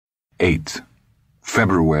8.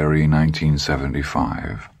 February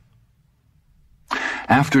 1975.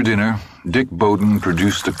 After dinner, Dick Bowden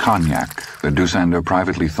produced a cognac that Dusander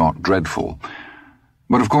privately thought dreadful.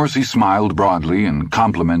 But of course he smiled broadly and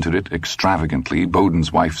complimented it extravagantly.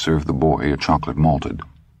 Bowden's wife served the boy a chocolate malted.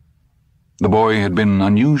 The boy had been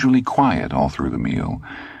unusually quiet all through the meal.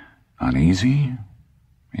 Uneasy?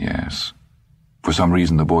 Yes. For some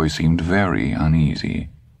reason the boy seemed very uneasy.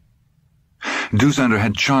 Dusander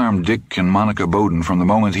had charmed Dick and Monica Bowden from the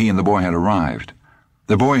moment he and the boy had arrived.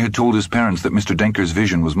 The boy had told his parents that Mr. Denker's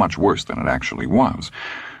vision was much worse than it actually was,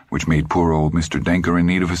 which made poor old Mr. Denker in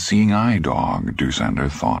need of a seeing-eye dog, Dusander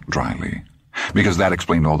thought dryly, because that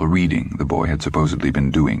explained all the reading the boy had supposedly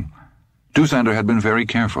been doing. Dusander had been very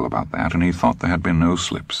careful about that, and he thought there had been no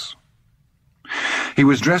slips. He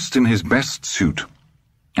was dressed in his best suit,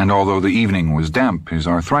 and although the evening was damp, his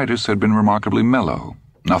arthritis had been remarkably mellow,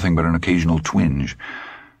 nothing but an occasional twinge.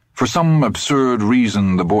 For some absurd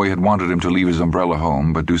reason, the boy had wanted him to leave his umbrella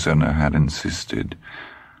home, but Dusander had insisted.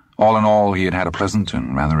 All in all, he had had a pleasant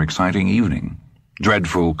and rather exciting evening.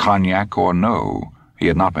 Dreadful cognac or no, he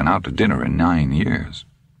had not been out to dinner in 9 years.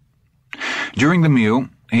 During the meal,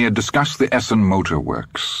 he had discussed the Essen Motor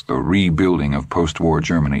Works, the rebuilding of post-war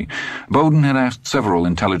Germany. Bowden had asked several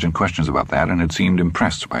intelligent questions about that and had seemed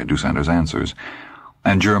impressed by Dusander's answers.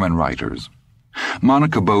 And German writers.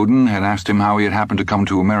 Monica Bowden had asked him how he had happened to come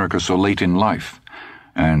to America so late in life,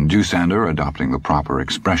 and Dusander, adopting the proper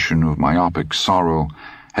expression of myopic sorrow,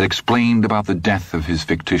 had explained about the death of his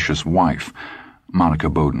fictitious wife. Monica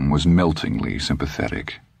Bowden was meltingly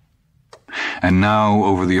sympathetic. And now,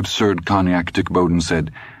 over the absurd cognac, Dick Bowden said,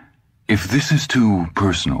 "If this is too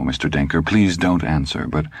personal, Mr. Denker, please don't answer,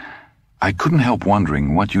 but I couldn't help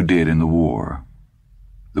wondering what you did in the war."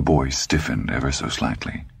 The boy stiffened ever so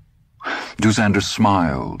slightly. Dusander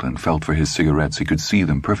smiled and felt for his cigarettes. He could see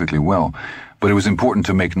them perfectly well, but it was important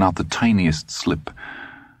to make not the tiniest slip.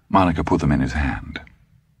 Monica put them in his hand.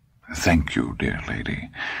 "Thank you, dear lady.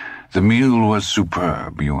 The meal was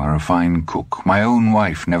superb. You are a fine cook. My own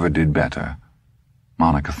wife never did better."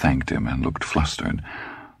 Monica thanked him and looked flustered.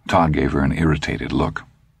 Todd gave her an irritated look.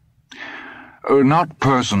 "Not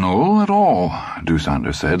personal at all,"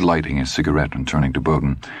 Dusander said, lighting his cigarette and turning to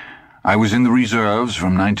Bowden. "I was in the reserves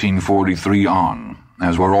from 1943 on,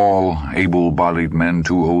 as were all able-bodied men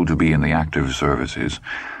too old to be in the active services.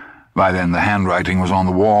 By then the handwriting was on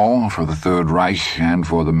the wall for the Third Reich and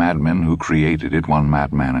for the madmen who created it, one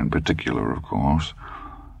madman in particular, of course."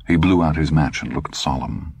 He blew out his match and looked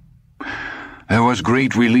solemn. "There was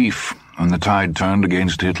great relief when the tide turned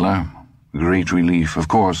against Hitler. Great relief, of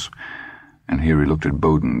course." And here he looked at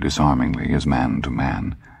Bowden disarmingly, as man to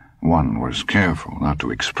man. One was careful not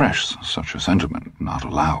to express such a sentiment, not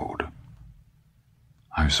aloud.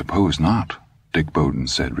 "I suppose not," Dick Bowden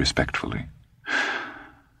said respectfully.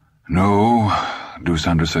 "No,"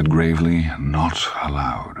 Dusander said gravely, "not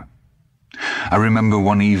aloud. I remember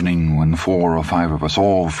one evening when 4 or 5 of us,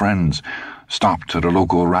 all friends, stopped at a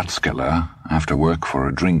local Ratskeller after work for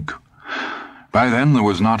a drink. By then there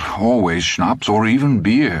was not always schnapps or even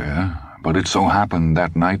beer, but it so happened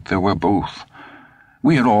that night there were both.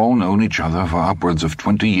 We had all known each other for upwards of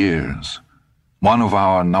 20 years. One of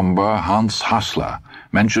our number, Hans Hassler,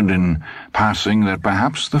 mentioned in passing that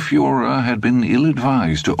perhaps the Führer had been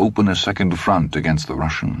ill-advised to open a second front against the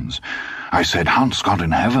Russians. I said, 'Hans, God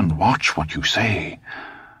in heaven, watch what you say.'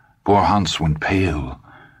 Poor Hans went pale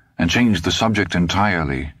and changed the subject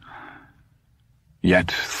entirely. Yet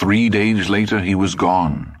 3 days later he was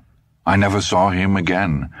gone. I never saw him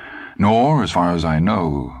again, nor, as far as I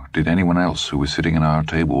know, did anyone else who was sitting at our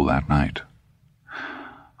table that night."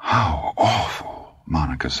 "How awful,"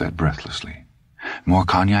 Monica said breathlessly. "More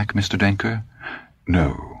cognac, Mr. Denker?"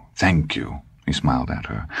 "No, thank you," he smiled at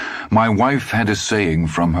her. "My wife had a saying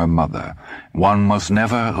from her mother, 'One must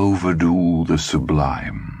never overdo the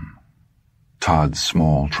sublime.'" Todd's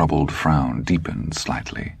small, troubled frown deepened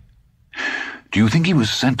slightly. "Do you think he was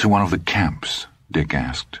sent to one of the camps?" Dick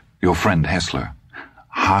asked. "Your friend Hassler."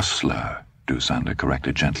 "Hassler," Dusander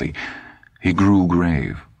corrected gently. He grew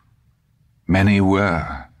grave. "Many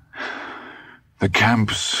were. The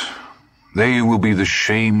camps, they will be the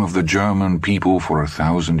shame of the German people for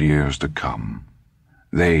 1,000 years to come.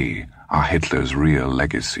 They are Hitler's real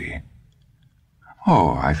legacy."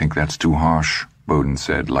 "Oh, I think that's too harsh," Bowden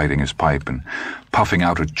said, lighting his pipe and puffing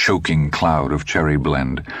out a choking cloud of cherry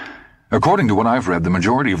blend. "According to what I've read, the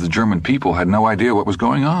majority of the German people had no idea what was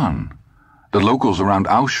going on. The locals around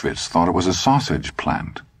Auschwitz thought it was a sausage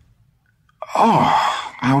plant." "Oh,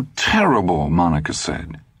 how terrible," Monica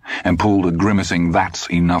said, and pulled a grimacing "that's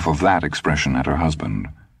enough of that" expression at her husband.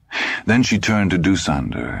 Then she turned to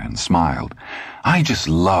Doosander and smiled. "I just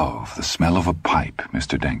love the smell of a pipe,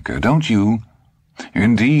 Mr. Denker, don't you?"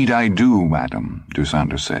 "Indeed I do, madam,"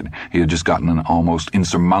 Doosander said. He had just gotten an almost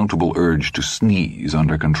insurmountable urge to sneeze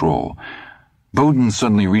under control. Bowden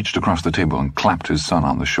suddenly reached across the table and clapped his son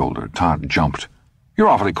on the shoulder. Todd jumped. "You're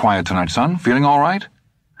awfully quiet tonight, son. Feeling all right?"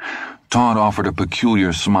 Todd offered a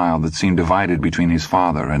peculiar smile that seemed divided between his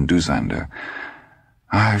father and Doosander.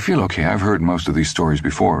 "I feel okay. I've heard most of these stories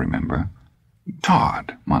before, remember?"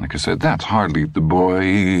 "Todd," Monica said, "that's hardly—" "The boy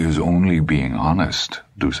is only being honest,"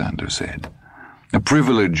 Doosander said. "A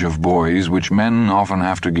privilege of boys which men often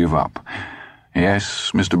have to give up.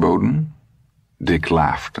 Yes, Mr. Bowden?" Dick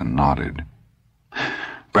laughed and nodded.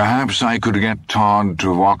 "Perhaps I could get Todd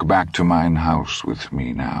to walk back to mine house with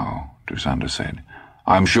me now," Doosander said.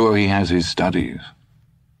 "I'm sure he has his studies."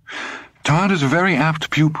 "Todd is a very apt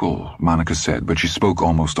pupil," Monica said, but she spoke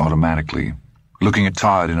almost automatically, looking at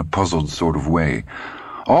Todd in a puzzled sort of way.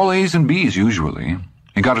 "All A's and B's, usually.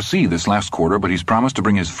 He got a C this last quarter, but he's promised to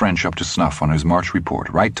bring his French up to snuff on his March report.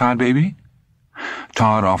 Right, Todd, baby?"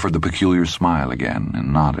 Todd offered the peculiar smile again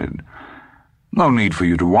and nodded. "No need for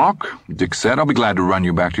you to walk," Dick said. "I'll be glad to run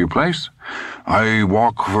you back to your place." "I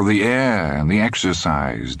walk for the air and the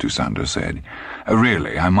exercise," Doosander said.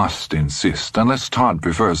 "Really, I must insist, unless Todd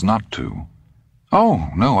prefers not to." "Oh,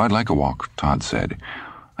 no, I'd like a walk," Todd said,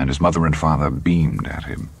 and his mother and father beamed at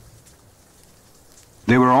him.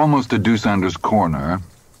 They were almost at Doosander's corner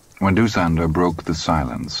when Doosander broke the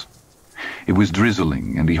silence. It was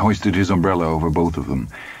drizzling, and he hoisted his umbrella over both of them.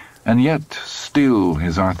 And yet, still,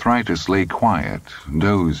 his arthritis lay quiet,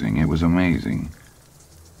 dozing. It was amazing.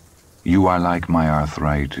 "You are like my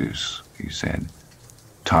arthritis," he said.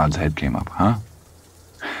 Todd's head came up. "Huh?"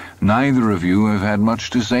 "Neither of you have had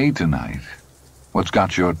much to say tonight. What's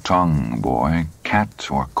got your tongue, boy?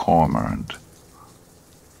 Cat or cormorant?"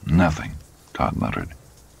 "Nothing," Todd muttered.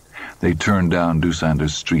 They turned down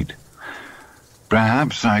Doosander's street.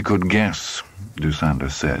 "Perhaps I could guess,"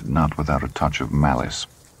 Doosander said, not without a touch of malice.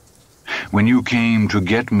 "When you came to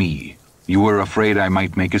get me, you were afraid I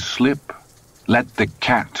might make a slip. Let the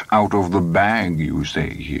cat out of the bag, you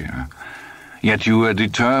say here. Yet you were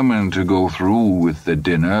determined to go through with the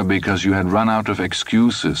dinner because you had run out of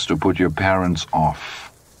excuses to put your parents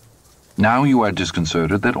off. Now you are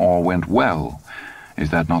disconcerted that all went well. Is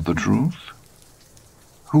that not the truth?"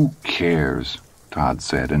 "Who cares?" Todd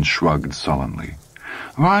said, and shrugged sullenly.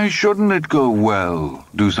 "Why shouldn't it go well?"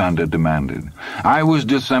 Doosander demanded. "I was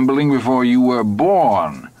dissembling before you were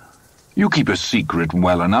born. You keep a secret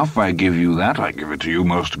well enough, I give you that. I give it to you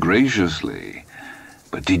most graciously.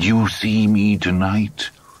 But did you see me tonight?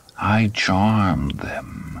 I charmed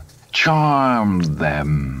them. Charmed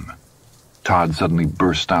them." Todd suddenly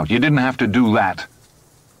burst out. "You didn't have to do that."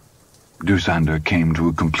 Doosander came to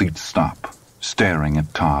a complete stop, staring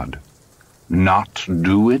at Todd. "Not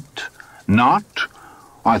do it? Not?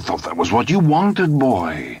 I thought that was what you wanted,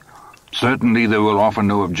 boy. Certainly they will offer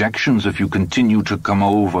no objections if you continue to come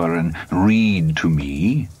over and read to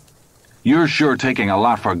me." "You're sure taking a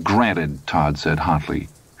lot for granted," Todd said hotly.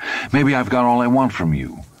 "Maybe I've got all I want from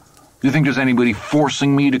you. You think there's anybody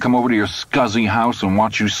forcing me to come over to your scuzzy house and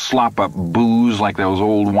watch you slop up booze like those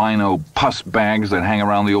old wino pus bags that hang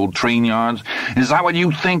around the old train yards? Is that what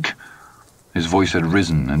you think?" His voice had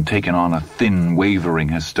risen and taken on a thin, wavering,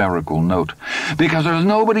 hysterical note. "Because there's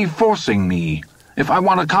nobody forcing me. If I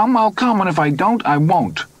want to come, I'll come, and if I don't, I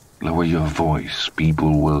won't." "Lower your voice.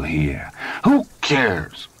 People will hear." "Who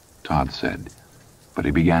cares?" Todd said, but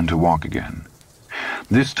he began to walk again.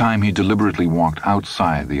 This time he deliberately walked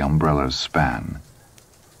outside the umbrella's span.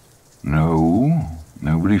 "No,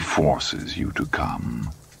 nobody forces you to come,"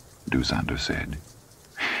 Doosander said.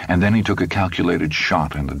 And then he took a calculated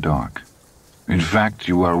shot in the dark. "In fact,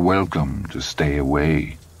 you are welcome to stay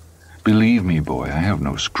away. Believe me, boy, I have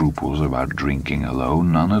no scruples about drinking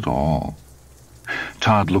alone, none at all."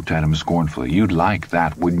 Todd looked at him scornfully. "You'd like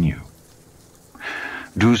that, wouldn't you?"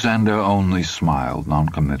 Doosander only smiled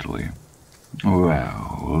noncommittally.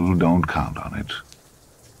 "Well, don't count on it."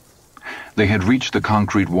 They had reached the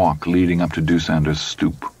concrete walk leading up to Doosander's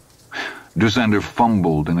stoop. Doosander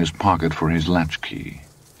fumbled in his pocket for his latchkey.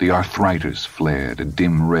 The arthritis flared a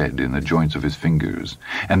dim red in the joints of his fingers,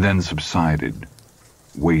 and then subsided,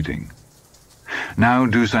 waiting. Now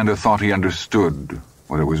Doosander thought he understood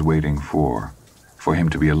what it was waiting for him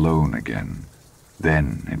to be alone again.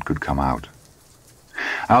 Then it could come out.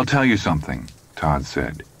 "I'll tell you something," Todd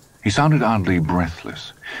said. He sounded oddly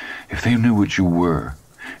breathless. "If they knew what you were,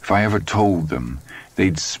 if I ever told them,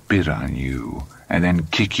 they'd spit on you and then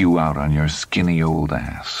kick you out on your skinny old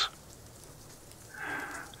ass."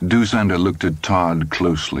 Doosander looked at Todd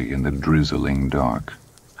closely in the drizzling dark.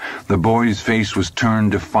 The boy's face was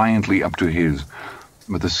turned defiantly up to his,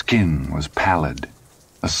 but the skin was pallid,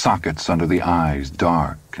 the sockets under the eyes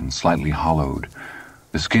dark and slightly hollowed,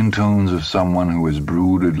 the skin tones of someone who has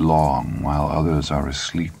brooded long while others are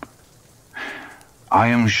asleep. "I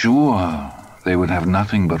am sure they would have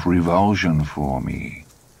nothing but revulsion for me,"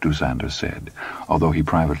 Doosander said, although he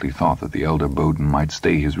privately thought that the elder Bowden might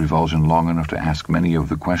stay his revulsion long enough to ask many of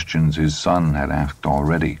the questions his son had asked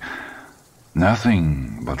already.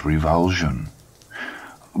 "Nothing but revulsion.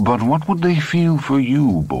 But what would they feel for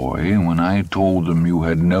you, boy, when I told them you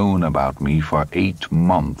had known about me for 8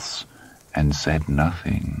 months and said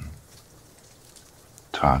nothing?"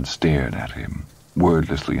 Todd stared at him,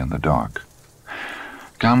 wordlessly in the dark.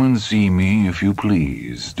 "Come and see me if you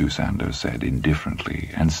please," Doosander said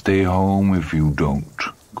indifferently, "and stay home if you don't.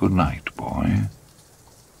 Good night, boy."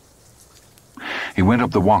 He went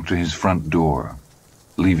up the walk to his front door,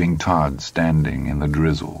 leaving Todd standing in the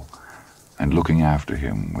drizzle and looking after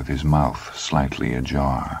him with his mouth slightly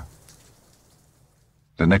ajar.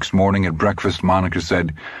 The next morning at breakfast, Monica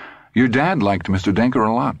said, "Your dad liked Mr. Denker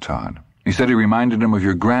a lot, Todd. He said he reminded him of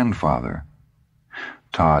your grandfather."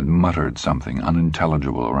 Todd muttered something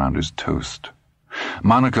unintelligible around his toast.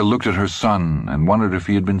 Monica looked at her son and wondered if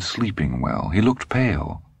he had been sleeping well. He looked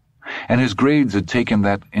pale, and his grades had taken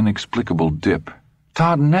that inexplicable dip.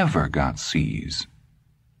 Todd never got C's.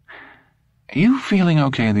 "Are you feeling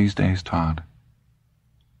okay these days, Todd?"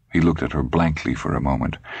 He looked at her blankly for a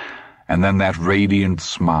moment, and then that radiant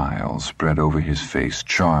smile spread over his face,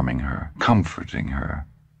 charming her, comforting her.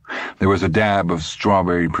 There was a dab of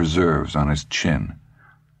strawberry preserves on his chin.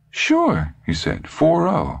 "Sure," he said,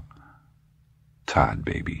 4-0. "Todd,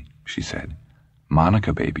 baby," she said.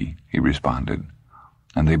 "Monica, baby," he responded,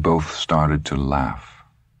 and they both started to laugh.